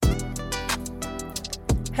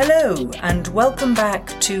Hello and welcome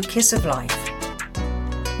back to Kiss of Life.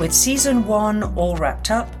 With Season 1 all wrapped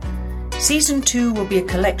up, Season 2 will be a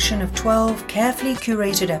collection of 12 carefully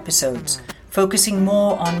curated episodes focusing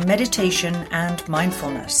more on meditation and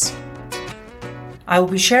mindfulness. I will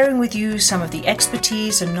be sharing with you some of the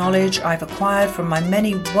expertise and knowledge I've acquired from my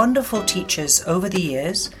many wonderful teachers over the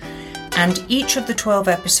years, and each of the 12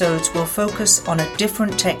 episodes will focus on a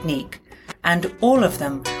different technique, and all of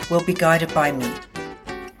them will be guided by me.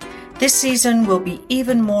 This season will be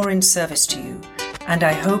even more in service to you, and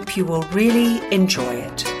I hope you will really enjoy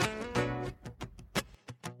it.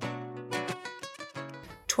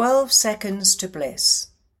 12 Seconds to Bliss.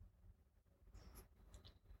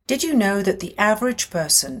 Did you know that the average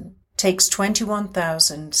person takes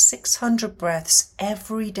 21,600 breaths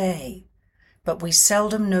every day, but we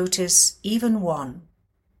seldom notice even one?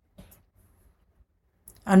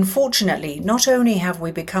 Unfortunately, not only have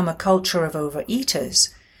we become a culture of overeaters,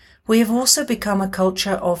 we have also become a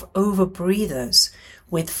culture of over-breathers,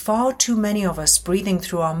 with far too many of us breathing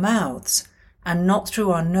through our mouths and not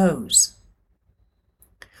through our nose.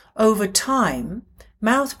 Over time,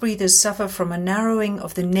 mouth breathers suffer from a narrowing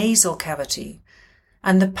of the nasal cavity,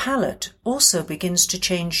 and the palate also begins to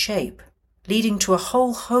change shape, leading to a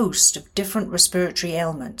whole host of different respiratory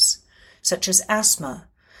ailments, such as asthma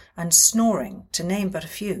and snoring, to name but a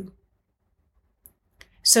few.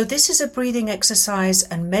 So this is a breathing exercise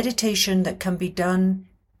and meditation that can be done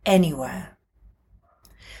anywhere.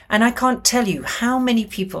 And I can't tell you how many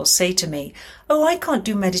people say to me, "Oh, I can't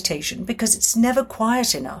do meditation because it's never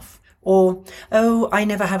quiet enough," or, "Oh, I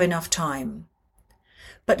never have enough time."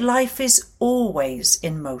 But life is always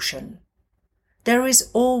in motion. There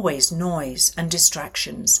is always noise and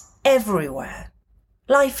distractions everywhere.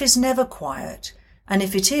 Life is never quiet, and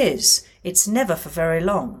if it is, it's never for very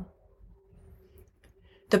long.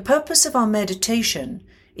 The purpose of our meditation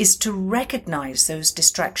is to recognize those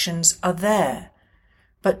distractions are there,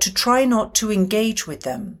 but to try not to engage with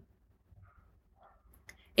them.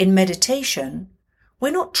 In meditation,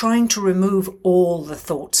 we're not trying to remove all the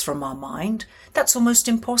thoughts from our mind. That's almost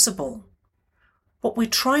impossible. What we're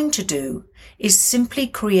trying to do is simply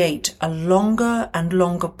create a longer and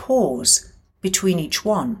longer pause between each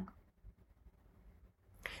one.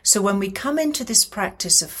 So when we come into this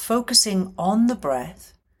practice of focusing on the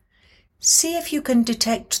breath, see if you can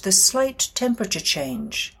detect the slight temperature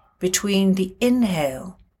change between the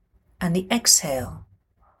inhale and the exhale.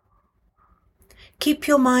 Keep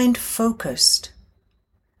your mind focused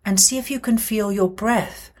and see if you can feel your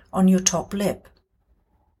breath on your top lip.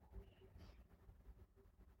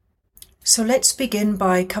 So let's begin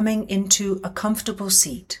by coming into a comfortable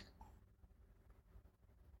seat.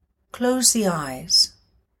 Close the eyes.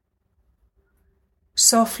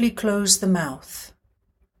 Softly close the mouth.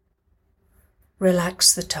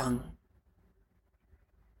 Relax the tongue.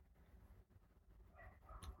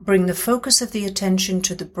 Bring the focus of the attention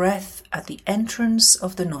to the breath at the entrance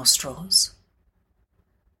of the nostrils.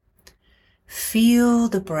 Feel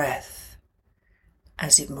the breath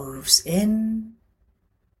as it moves in,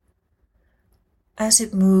 as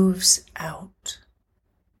it moves out.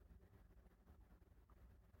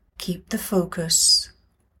 Keep the focus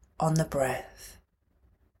on the breath.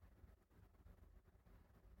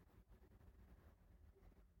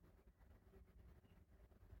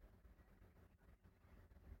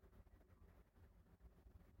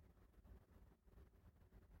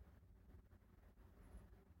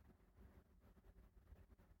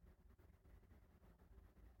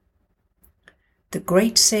 The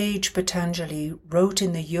great sage Patanjali wrote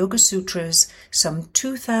in the Yoga Sutras some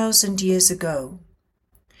 2,000 years ago,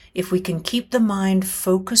 if we can keep the mind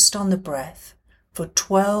focused on the breath for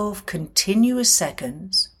 12 continuous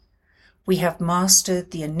seconds, we have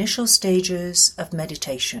mastered the initial stages of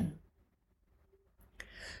meditation.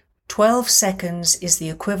 12 seconds is the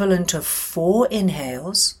equivalent of 4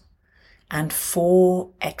 inhales and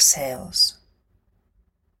 4 exhales.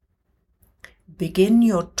 Begin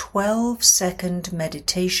your 12-second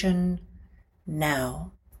meditation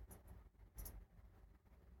now.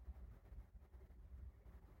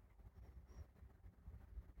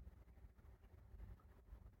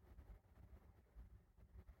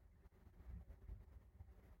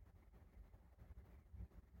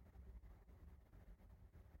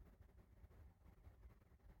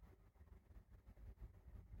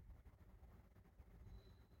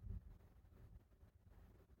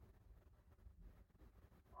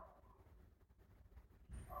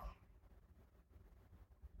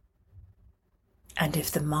 And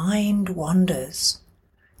if the mind wanders,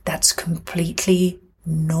 that's completely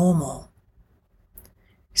normal.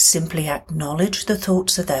 Simply acknowledge the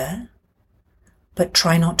thoughts are there, but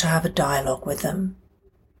try not to have a dialogue with them.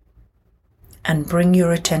 And bring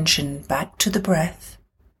your attention back to the breath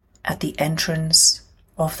at the entrance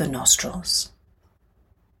of the nostrils.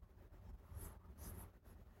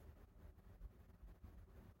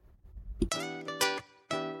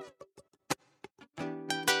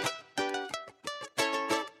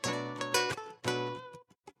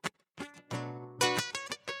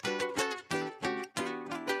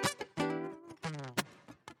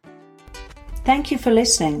 Thank you for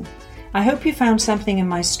listening. I hope you found something in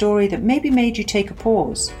my story that maybe made you take a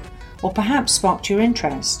pause, or perhaps sparked your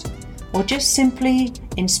interest, or just simply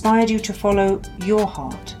inspired you to follow your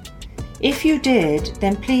heart. If you did,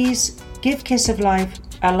 then please give Kiss of Life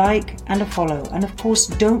a like and a follow, and of course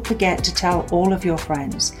don't forget to tell all of your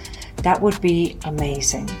friends. That would be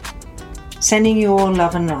amazing. Sending you all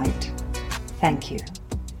love and light. Thank you.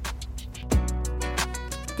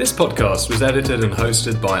 This podcast was edited and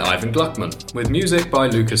hosted by Ivan Gluckman, with music by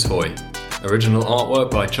Lucas Hoy. Original artwork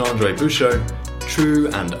by Chandra Bouchot, true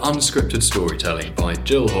and unscripted storytelling by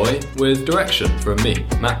Jill Hoy, with direction from me,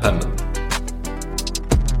 Matt Penman.